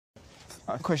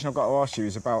A question I've got to ask you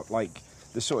is about, like,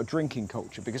 the sort of drinking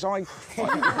culture, because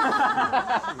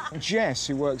Jess,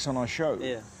 who works on our show,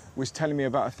 was telling me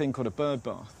about a thing called a bird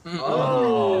bath.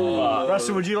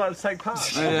 Russell, would you like to take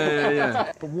part?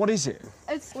 Yeah. But what is it?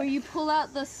 It's where you pull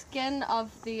out the skin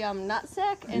of the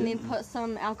nutsack and then put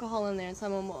some alcohol in there and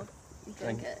someone will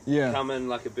drink it. Yeah. Come in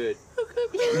like a bird.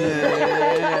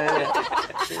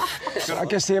 I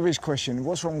guess the obvious question,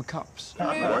 what's wrong with cups?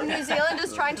 New Zealand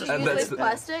is trying to use less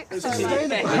plastic. So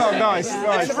Oh, nice.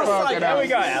 Fucking hell. There we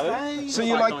go, Alan. So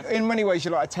you like, in many ways,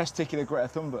 you're like a testicular Greta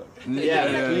Thunberg.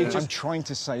 You're just trying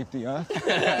to save the Earth.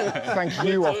 Thank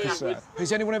you, officer.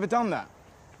 Has anyone ever done that?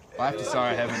 I have to say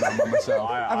I haven't done one myself.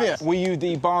 Have you? Were you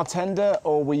the bartender,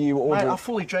 or were you ordering? Mate, I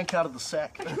fully drank out of the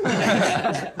sack.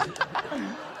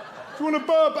 Do you want a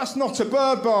bird? That's not a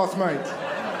bird bath, mate.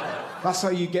 That's how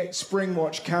you get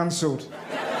Springwatch cancelled.